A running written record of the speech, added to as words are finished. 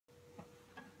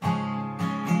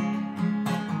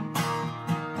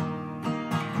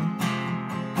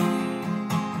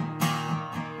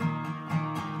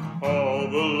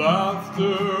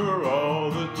laughter,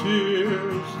 all the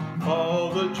tears,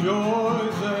 all the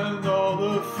joys and all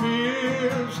the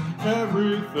fears,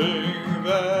 everything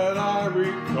that I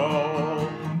recall,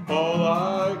 all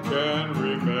I can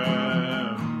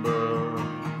remember,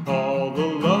 all the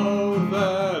love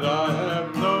that I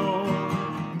have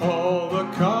known, all the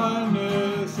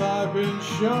kindness I've been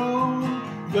shown,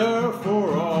 there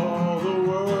for all the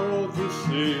world to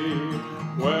see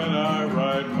when I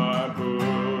write my book.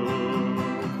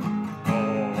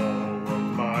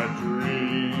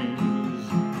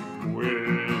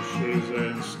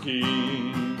 And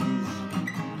schemes,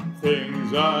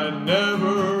 things I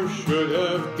never should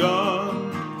have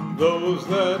done, those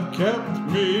that kept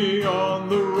me on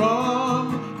the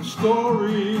run,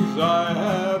 stories I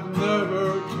have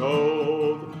never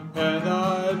told and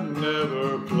I'd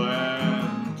never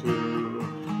planned to,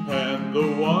 and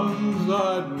the ones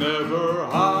I'd never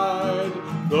hide,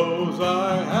 those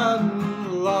I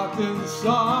hadn't locked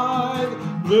inside,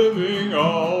 living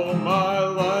all my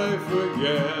life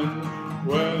again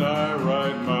when I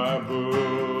write my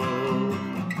book.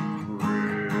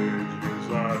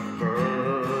 Bridges I've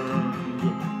burned,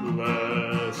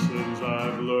 lessons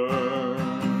I've learned.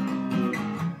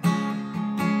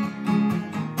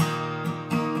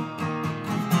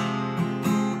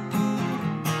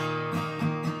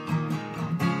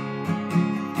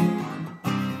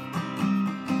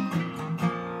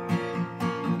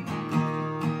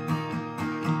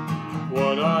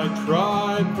 What I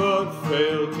tried but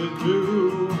failed to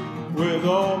do, with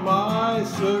all my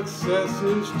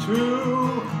successes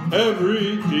too,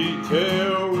 every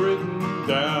detail written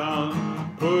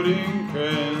down, putting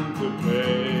pen to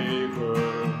paper,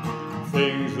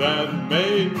 things that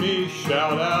made me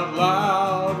shout out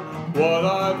loud, what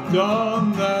I've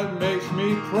done that makes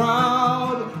me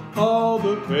proud, all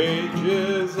the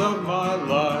pages of my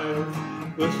life,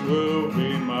 this will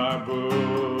be my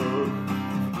book.